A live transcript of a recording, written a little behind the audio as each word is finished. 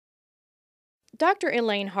Dr.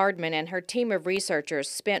 Elaine Hardman and her team of researchers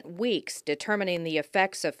spent weeks determining the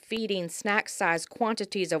effects of feeding snack-sized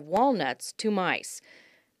quantities of walnuts to mice.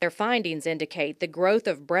 Their findings indicate the growth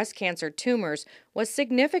of breast cancer tumors was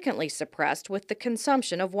significantly suppressed with the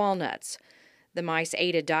consumption of walnuts. The mice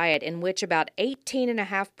ate a diet in which about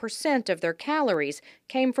 18.5% of their calories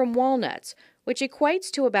came from walnuts, which equates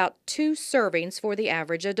to about 2 servings for the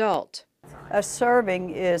average adult. A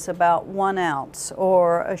serving is about 1 ounce,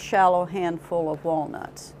 or a shallow handful of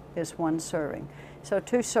walnuts is 1 serving. So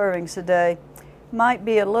 2 servings a day might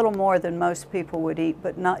be a little more than most people would eat,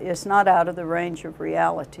 but it's not out of the range of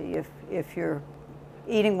reality. If you're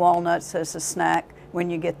eating walnuts as a snack, when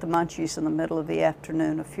you get the munchies in the middle of the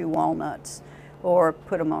afternoon, a few walnuts, or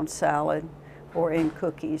put them on salad or in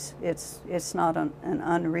cookies, it's not an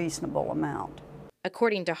unreasonable amount.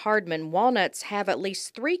 According to Hardman, walnuts have at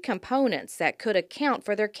least 3 components that could account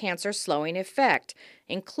for their cancer-slowing effect,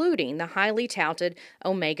 including the highly touted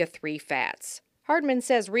omega-3 fats. Hardman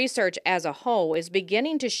says research as a whole is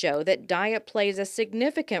beginning to show that diet plays a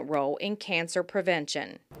significant role in cancer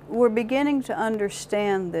prevention. We're beginning to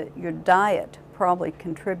understand that your diet probably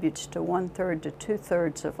contributes to 1/3 to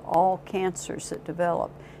 2/3 of all cancers that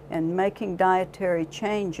develop, and making dietary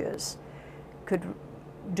changes could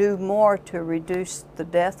do more to reduce the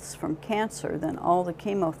deaths from cancer than all the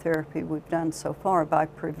chemotherapy we've done so far by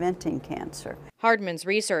preventing cancer. Hardman's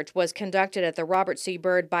research was conducted at the Robert C.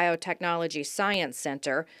 Byrd Biotechnology Science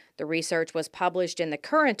Center. The research was published in the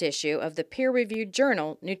current issue of the peer-reviewed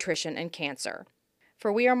journal Nutrition and Cancer.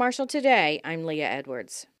 For We Are Marshall Today, I'm Leah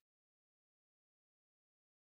Edwards.